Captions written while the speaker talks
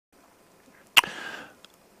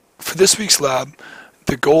For this week's lab,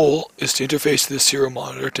 the goal is to interface to the serial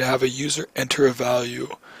monitor to have a user enter a value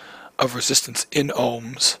of resistance in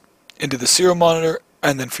ohms into the serial monitor,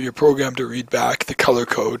 and then for your program to read back the color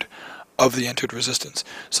code of the entered resistance.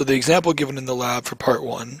 So the example given in the lab for part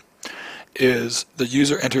 1 is the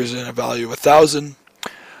user enters in a value of 1000.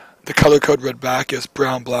 The color code read back is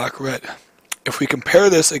brown, black, red. If we compare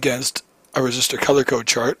this against a resistor color code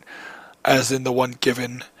chart, as in the one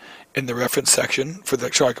given in the reference section for the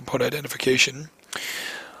electronic component identification,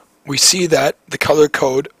 we see that the color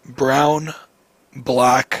code brown,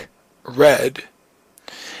 black, red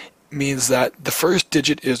means that the first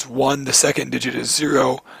digit is 1, the second digit is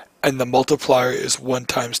 0, and the multiplier is 1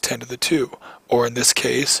 times 10 to the 2, or in this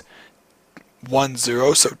case 1,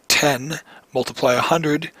 0, so 10 multiply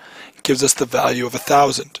 100 gives us the value of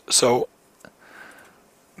 1000. So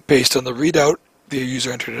based on the readout, the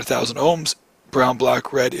user entered 1000 ohms. Brown,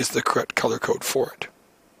 black, red is the correct color code for it.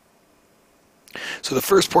 So the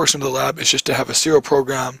first portion of the lab is just to have a serial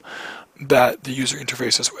program that the user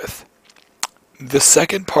interfaces with. The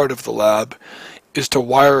second part of the lab is to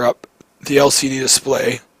wire up the LCD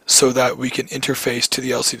display so that we can interface to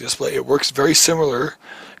the LCD display. It works very similar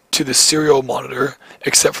to the serial monitor,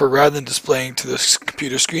 except for rather than displaying to the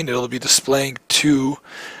computer screen, it'll be displaying to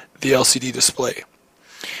the LCD display.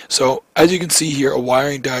 So as you can see here, a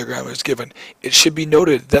wiring diagram is given. It should be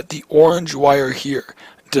noted that the orange wire here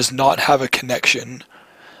does not have a connection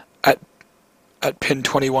at pin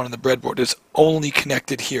 21 on the breadboard. It's only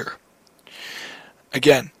connected here.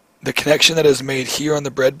 Again, the connection that is made here on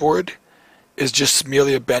the breadboard is just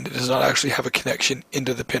merely a bend. It does not actually have a connection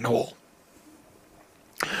into the pinhole.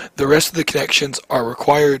 The rest of the connections are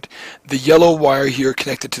required. The yellow wire here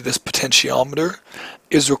connected to this potentiometer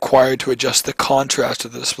is required to adjust the contrast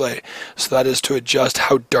of the display. So that is to adjust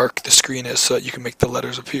how dark the screen is so that you can make the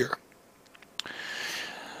letters appear.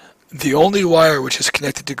 The only wire which is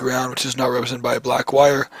connected to ground, which is not represented by a black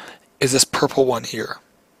wire, is this purple one here.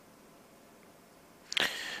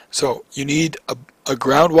 So you need a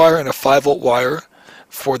ground wire and a 5-volt wire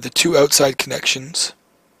for the two outside connections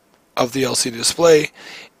of the LCD display,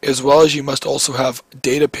 as well as you must also have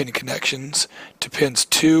data pin connections to pins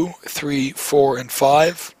 2, 3, 4, and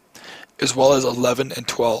 5, as well as 11 and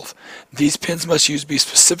 12. These pins must be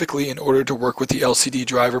specifically in order to work with the LCD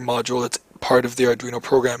driver module that's part of the Arduino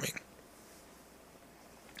programming.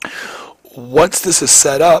 Once this is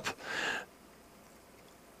set up,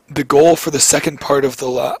 the goal for the second part of the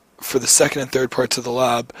lab, for the second and third parts of the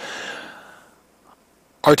lab,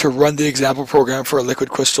 are to run the example program for a liquid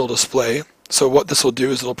crystal display. So what this will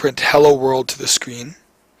do is it'll print hello world to the screen.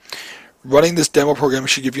 Running this demo program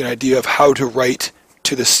should give you an idea of how to write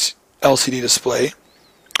to this LCD display.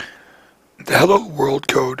 The hello world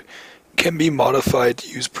code can be modified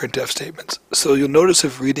to use printf statements. So you'll notice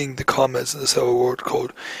if reading the comments in this hello world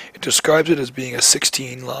code, it describes it as being a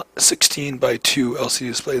 16 by 2 LCD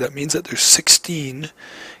display. That means that there's 16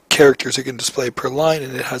 characters it can display per line,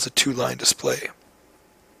 and it has a 2-line display.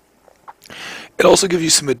 It also gives you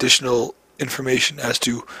some additional information as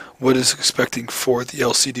to what it's expecting for the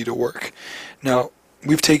LCD to work. Now,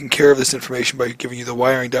 we've taken care of this information by giving you the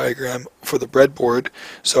wiring diagram for the breadboard,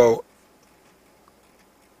 so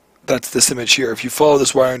that's this image here. If you follow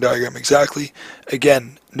this wiring diagram exactly,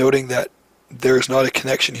 again, noting that there is not a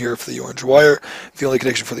connection here for the orange wire, the only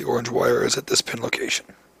connection for the orange wire is at this pin location.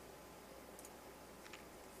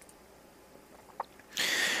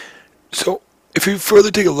 So, if you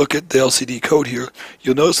further take a look at the LCD code here,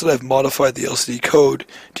 you'll notice that I've modified the LCD code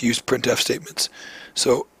to use printf statements.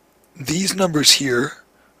 So these numbers here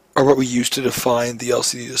are what we use to define the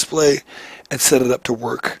LCD display and set it up to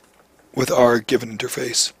work with our given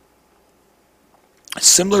interface.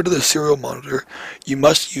 Similar to the serial monitor, you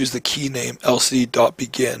must use the key name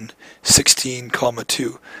lcd.begin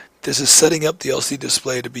 16,2. This is setting up the LCD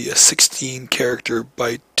display to be a 16 character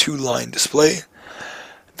by 2-line display.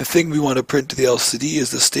 The thing we want to print to the LCD is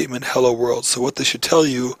the statement hello world. So what this should tell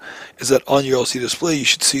you is that on your LCD display you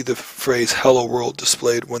should see the phrase hello world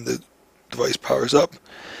displayed when the device powers up.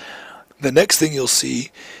 The next thing you'll see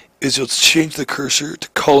is you'll change the cursor to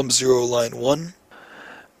column 0 line 1,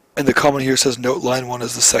 and the comment here says note line 1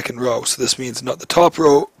 is the second row. So this means not the top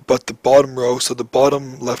row but the bottom row. So the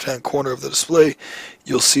bottom left hand corner of the display,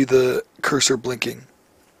 you'll see the cursor blinking.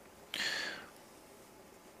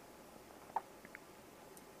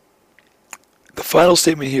 The final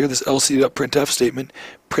statement here, this lcd.printf statement,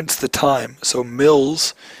 prints the time. So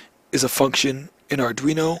mils is a function in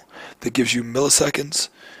Arduino that gives you milliseconds.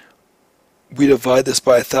 We divide this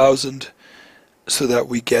by 1000 so that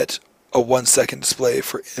we get a 1 second display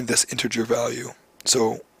for in this integer value.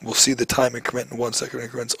 So we'll see the time increment in 1 second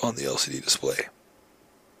increments on the LCD display.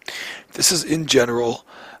 This is in general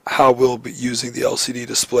how we'll be using the LCD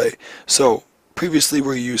display. So previously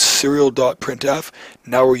we used serial.printf,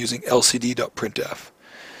 now we're using lcd.printf.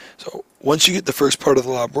 So once you get the first part of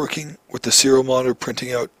the lab working with the serial monitor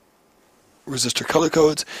printing out resistor color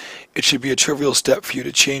codes, it should be a trivial step for you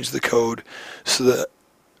to change the code so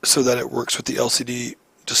that it works with the LCD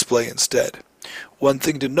display instead. One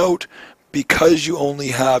thing to note, because you only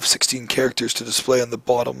have 16 characters to display on the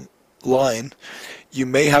bottom line, you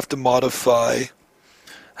may have to modify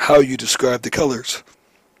how you describe the colors.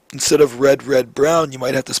 Instead of red, red, brown, you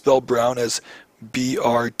might have to spell brown as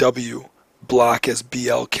BRW, black as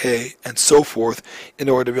BLK, and so forth in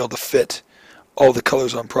order to be able to fit all the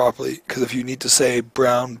colors on properly. Because if you need to say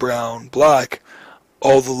brown, brown, black,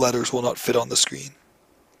 all the letters will not fit on the screen.